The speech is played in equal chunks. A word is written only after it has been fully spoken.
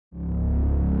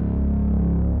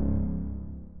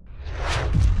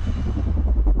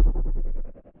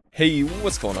Hey,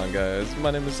 what's going on, guys?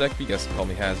 My name is Zach, you guys can call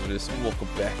me Hazardous, and welcome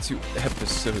back to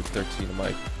episode 13 of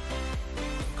my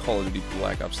Call of Duty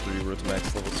Black Ops 3 Road to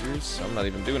Max level series. I'm not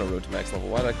even doing a Road to Max level,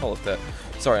 why did I call it that?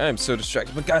 Sorry, I am so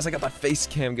distracted, but guys, I got my face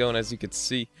cam going, as you can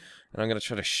see, and I'm gonna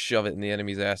try to shove it in the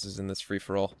enemy's asses in this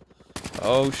free-for-all.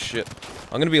 Oh shit.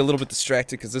 I'm gonna be a little bit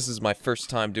distracted, because this is my first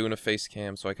time doing a face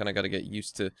cam, so I kinda gotta get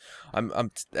used to...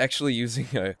 I'm actually using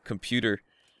a computer.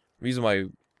 I'm using my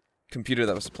computer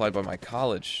that was supplied by my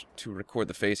college to record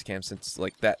the face cam, since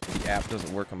like the app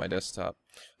doesn't work on my desktop.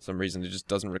 For some reason it just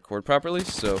doesn't record properly,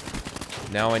 so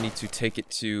now I need to take it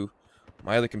to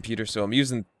my other computer. So I'm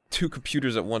using two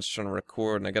computers at once trying to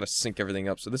record, and I gotta sync everything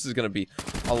up. So this is gonna be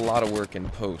a lot of work in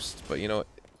post, but you know what?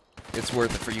 It's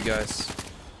worth it for you guys.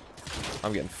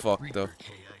 I'm getting fucked though.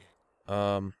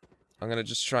 I'm gonna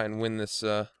just try and win this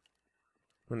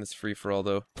free for all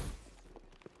though,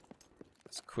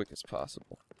 as quick as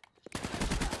possible.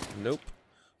 Nope.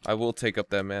 I will take up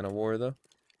that man of war though.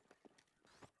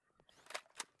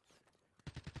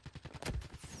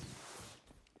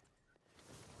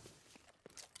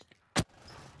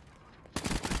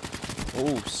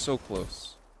 Oh, so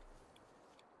close.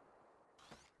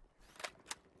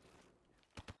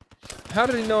 How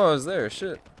did he know I was there?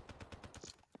 Shit.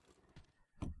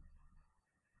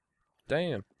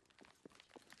 Damn.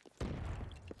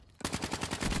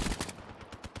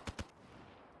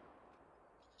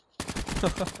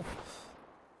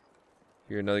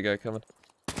 Hear another guy coming.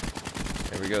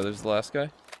 There we go, there's the last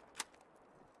guy.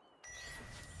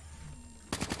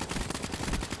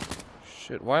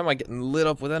 Shit, why am I getting lit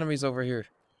up with enemies over here?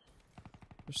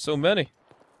 There's so many.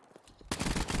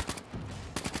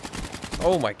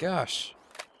 Oh my gosh.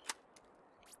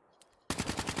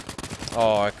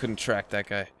 Oh, I couldn't track that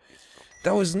guy.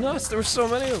 That was nuts, there were so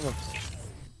many of them.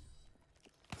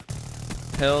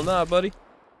 Hell nah, buddy.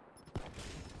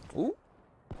 Ooh.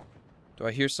 Do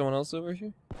I hear someone else over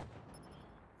here?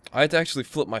 I had to actually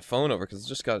flip my phone over because it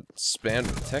just got spammed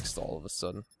with text all of a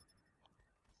sudden.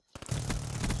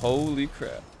 Holy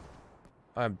crap.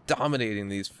 I'm dominating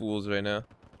these fools right now.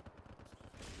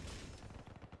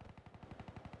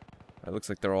 It looks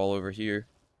like they're all over here.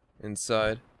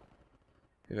 Inside.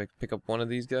 Maybe I can pick up one of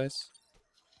these guys.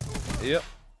 Yep.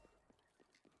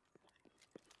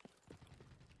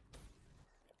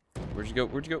 Where'd you go?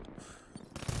 Where'd you go?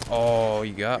 Oh,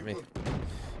 you got me.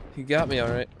 You got me,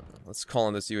 alright. Let's call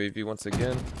on this UAV once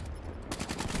again.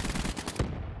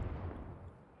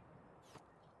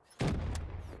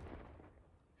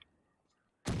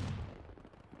 I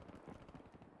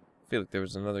feel like there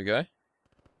was another guy.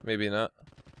 Maybe not.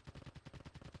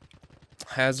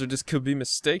 Hazardous could be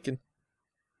mistaken.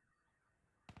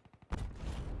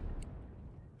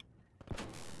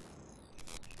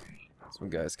 Some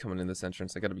guys coming in this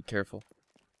entrance. I gotta be careful.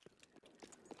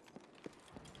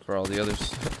 For all the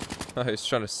others. I was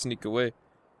trying to sneak away,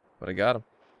 but I got him.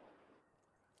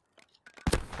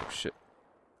 Oh shit.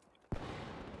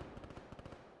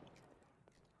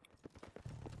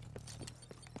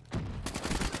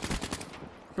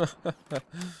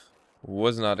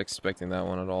 Was not expecting that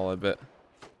one at all, I bet.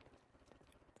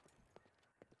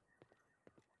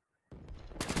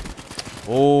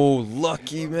 Oh,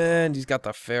 lucky man. He's got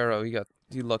the Pharaoh.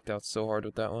 He lucked out so hard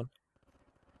with that one.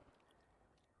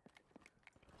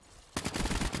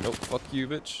 Nope, fuck you,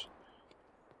 bitch.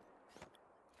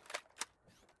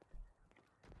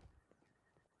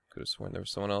 Could have sworn there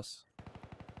was someone else.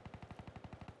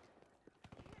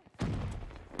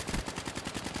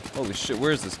 Holy shit,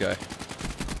 where is this guy?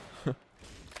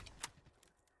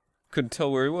 Couldn't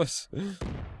tell where he was.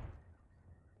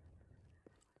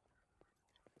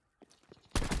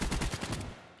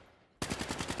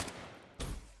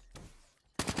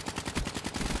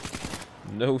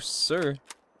 No, sir.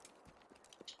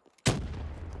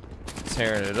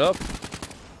 Tearing it up.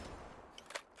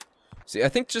 See, I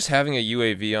think just having a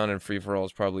UAV on in free-for-all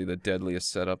is probably the deadliest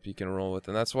setup you can roll with,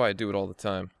 and that's why I do it all the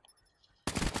time.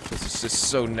 This is just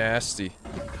so nasty.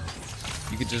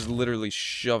 You could just literally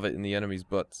shove it in the enemy's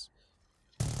butts.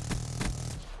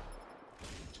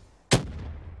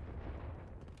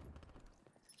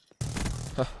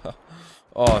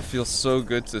 Oh, it feels so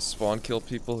good to spawn kill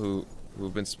people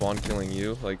who've been spawn killing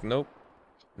you. Like, nope.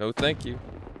 No thank you.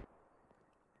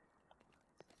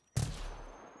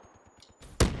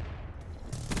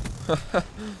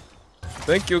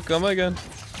 Thank you, come again.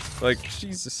 Like,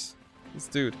 Jesus. This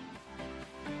dude.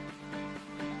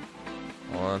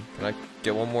 Hold on, can I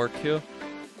get one more kill?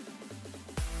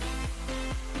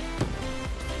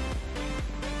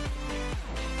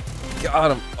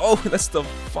 Got him! Oh, that's the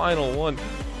final one!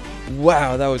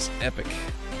 Wow, that was epic.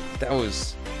 That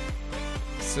was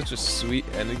such a sweet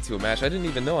ending to a match. I didn't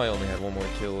even know I only had one more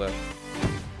kill left.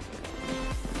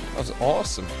 That was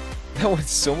awesome. That went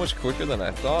so much quicker than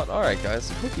I thought. Alright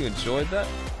guys, I hope you enjoyed that.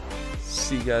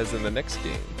 See you guys in the next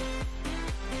game.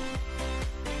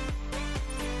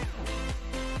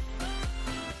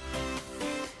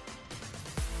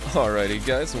 Alrighty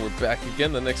guys, and we're back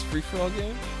again, the next free-for-all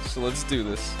game. So let's do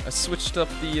this. I switched up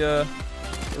the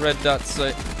red dot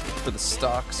sight for the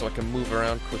stock so I can move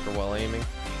around quicker while aiming.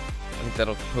 I think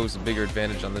that'll pose a bigger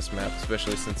advantage on this map,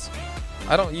 especially since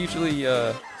I don't usually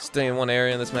stay in one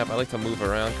area in this map. I like to move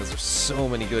around because there's so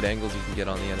many good angles you can get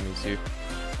on the enemies here.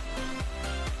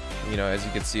 You know, as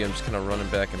you can see, I'm just kind of running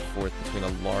back and forth between a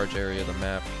large area of the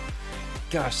map.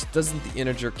 Gosh, doesn't the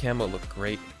integer camo look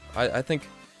great? I think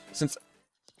since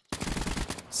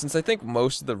I think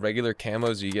most of the regular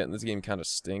camos you get in this game kind of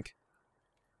stink,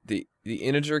 the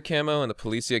integer camo and the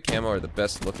Policia camo are the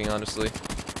best looking, honestly.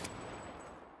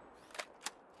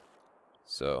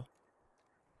 So,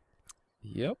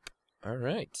 yep.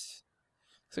 Alright.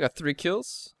 So I got 3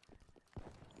 kills.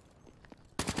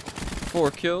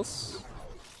 4 kills.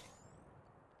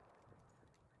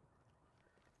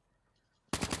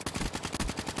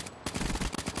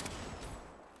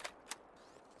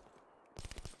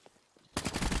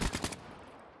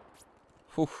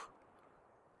 Whew.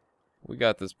 We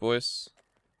got this, boys.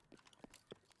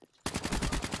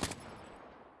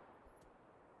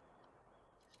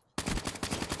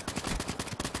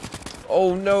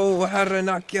 Oh no, how did I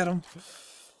not get him?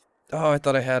 Oh, I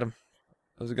thought I had him.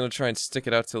 I was gonna try and stick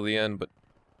it out till the end, but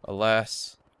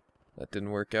alas, that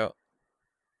didn't work out.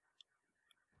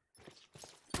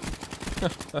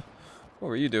 What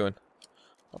were you doing?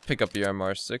 I'll pick up your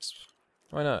MR6.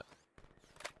 Why not?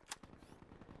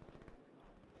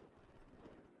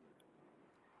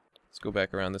 Let's go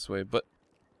back around this way, but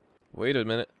wait a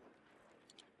minute.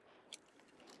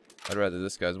 I'd rather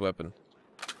this guy's weapon.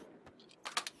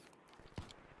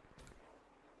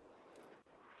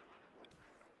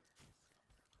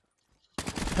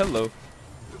 Hello.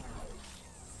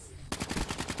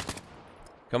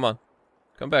 Come on.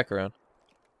 Come back around.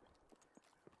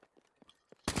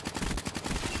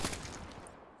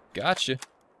 Gotcha.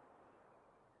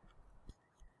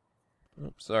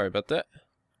 Oh, sorry about that.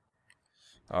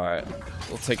 Alright,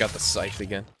 we'll take out the scythe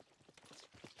again.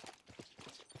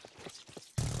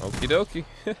 Okie dokie.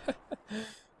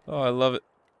 Oh, I love it.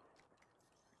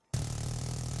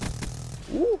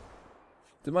 Woo!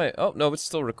 Did my... Oh, no, it's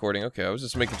still recording. Okay, I was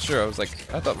just making sure. I was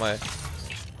like, I thought my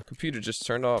computer just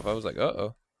turned off. I was like,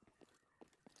 uh-oh.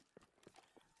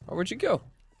 Oh, where'd you go?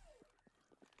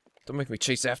 Don't make me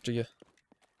chase after you.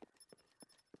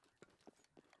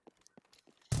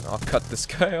 I'll cut this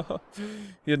guy off.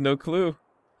 He had no clue.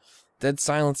 Dead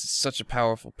silence is such a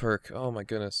powerful perk. Oh my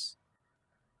goodness.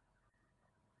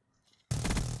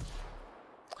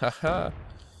 Haha.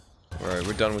 Alright,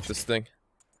 we're done with this thing.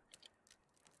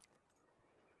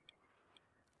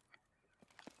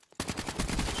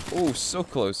 Oh, so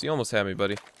close. You almost had me,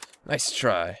 buddy. Nice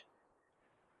try.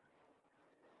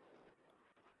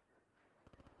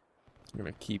 I'm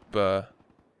gonna keep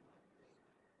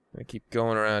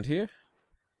going around here.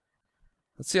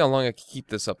 Let's see how long I can keep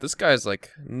this up. This guy's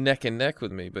like neck and neck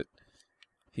with me, but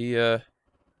he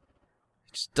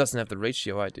just doesn't have the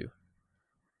ratio I do.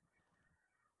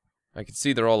 I can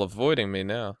see they're all avoiding me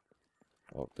now.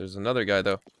 Oh, there's another guy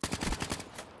though.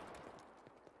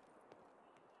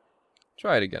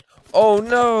 Try it again. Oh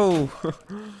no!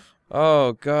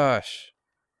 Oh gosh.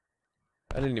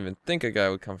 I didn't even think a guy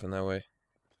would come from that way.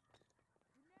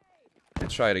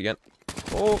 Let's try it again.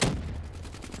 Oh!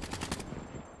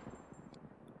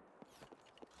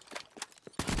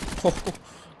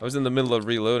 I was in the middle of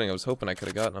reloading. I was hoping I could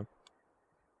have gotten him.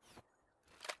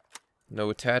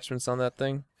 No attachments on that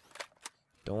thing.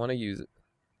 Don't want to use it.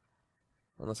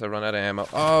 Unless I run out of ammo.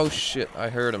 Oh shit, I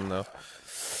heard him though.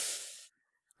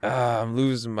 Ah, I'm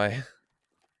losing my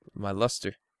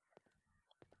luster.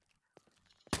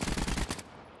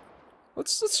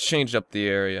 Let's change up the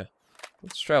area.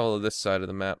 Let's travel to this side of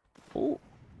the map. Oh.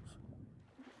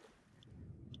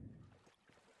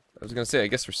 I was gonna say, I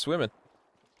guess we're swimming.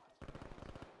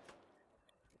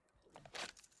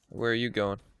 Where are you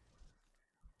going?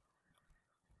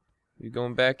 You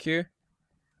going back here?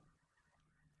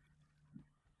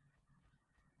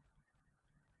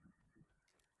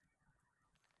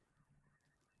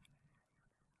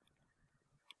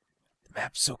 The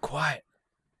map's so quiet.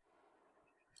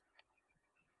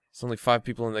 It's only 5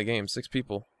 people in the game. 6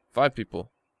 people. 5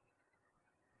 people.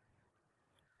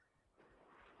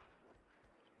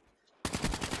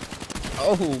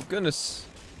 Oh, goodness.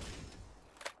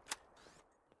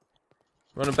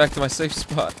 Running back to my safe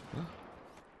spot.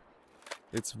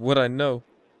 It's what I know.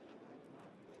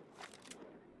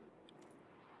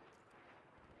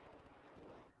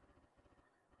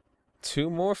 Two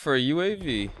more for a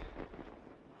UAV.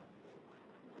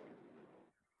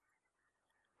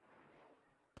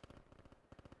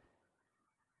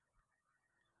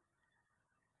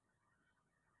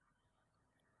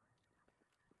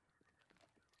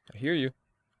 I hear you.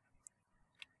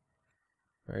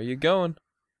 Where are you going?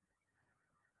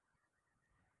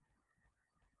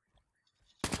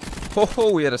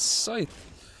 Oh, we had a scythe.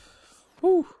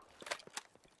 Whew.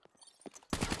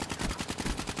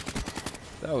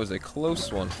 That was a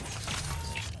close one.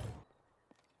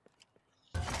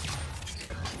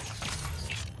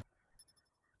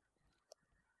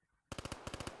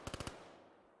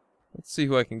 Let's see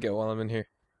who I can get while I'm in here.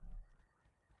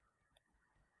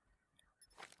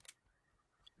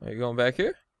 Are you going back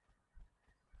here?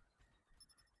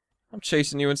 I'm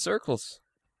chasing you in circles.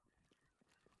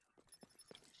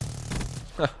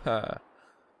 Haha.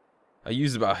 I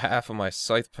used about half of my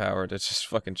scythe power to just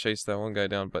fucking chase that one guy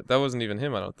down, but that wasn't even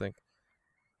him, I don't think.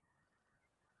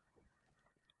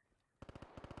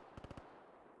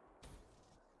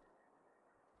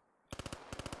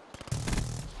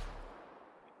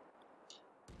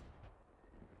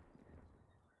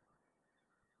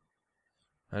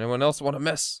 Anyone else want to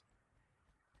mess?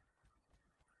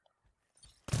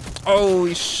 Oh,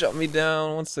 he shut me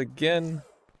down once again.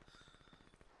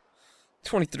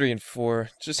 23 and 4.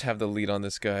 Just have the lead on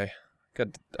this guy.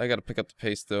 I gotta pick up the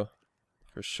pace though,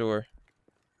 for sure.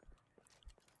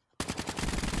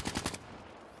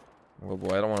 Oh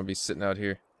boy, I don't want to be sitting out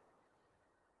here.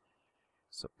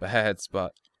 It's a bad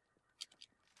spot.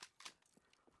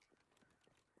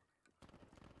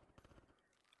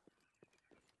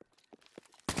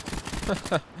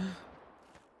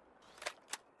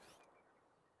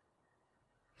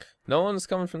 No one's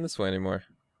coming from this way anymore.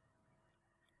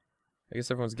 I guess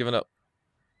everyone's given up.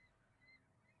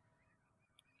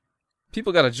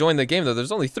 People gotta join the game though.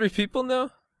 There's only 3 people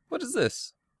now? What is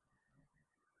this?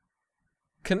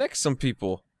 Connect some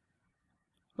people.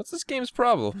 What's this game's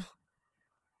problem?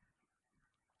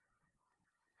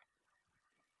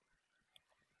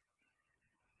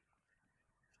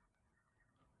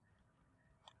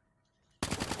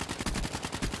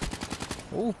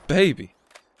 Oh, baby.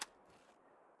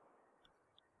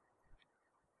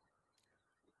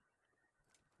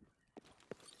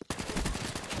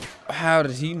 How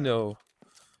did he know?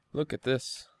 Look at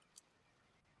this.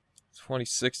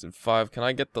 26 and 5. Can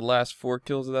I get the last 4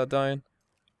 kills without dying?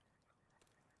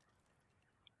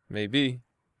 Maybe.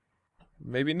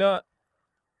 Maybe not.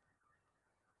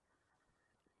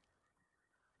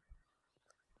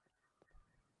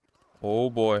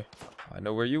 Oh boy. I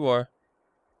know where you are.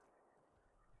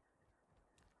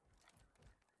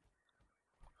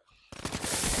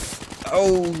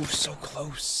 Oh, so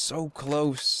close. So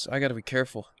close. I gotta be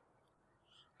careful.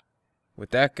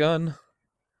 With that gun,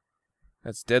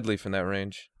 that's deadly from that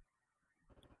range.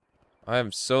 I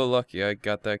am so lucky I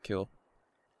got that kill.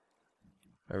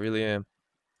 I really am.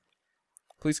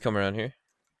 Please come around here.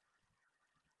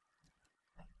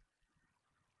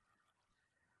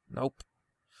 Nope.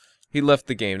 He left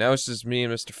the game. Now it's just me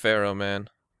and Mr. Pharaoh, man.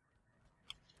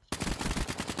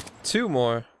 2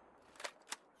 more.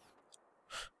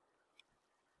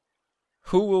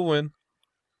 Who will win?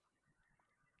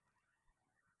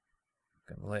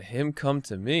 Gonna let him come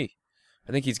to me.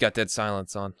 I think he's got dead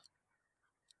silence on.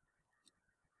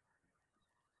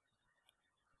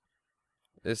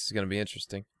 This is gonna be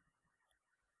interesting.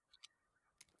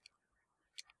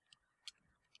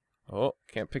 Oh,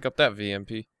 can't pick up that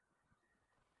VMP.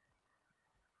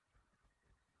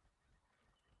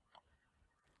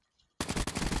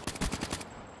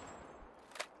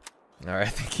 Alright, I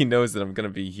think he knows that I'm gonna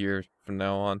be here from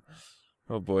now on.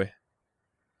 Oh boy.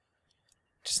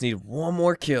 Just need one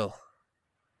more kill.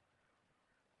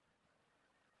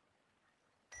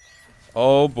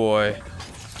 Oh boy.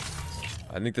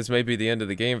 I think this may be the end of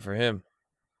the game for him.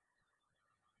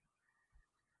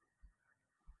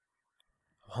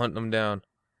 I'm hunting him down.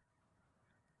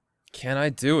 Can I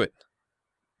do it?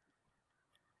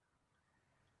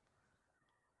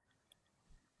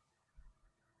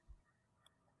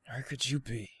 Where could you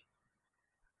be?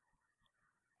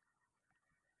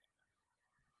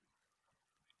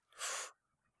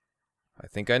 I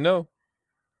think I know.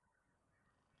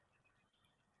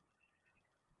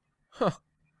 Huh.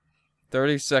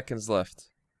 30 seconds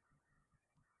left.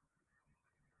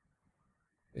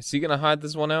 Is he gonna hide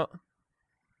this one out?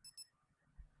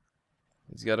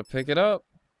 He's gotta pick it up.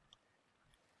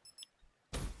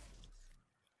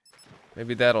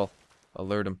 Maybe that'll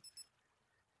alert him.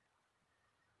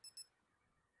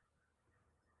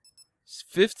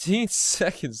 15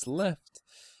 seconds left.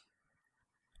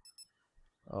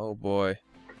 Oh boy.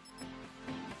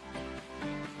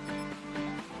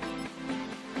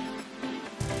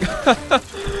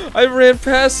 I ran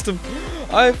past him.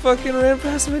 I fucking ran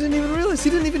past him. I didn't even realize. He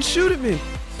didn't even shoot at me.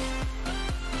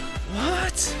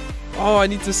 What? Oh, I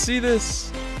need to see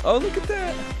this. Oh, look at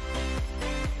that.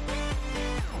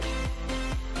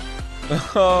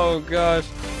 Oh, gosh.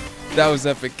 That was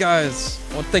epic. Guys,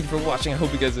 well, thank you for watching. I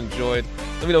hope you guys enjoyed.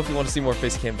 Let me know if you want to see more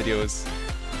face cam videos.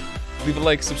 Leave a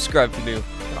like, subscribe if you're new,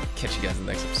 and I'll catch you guys in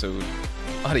the next episode.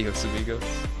 Adios, amigos.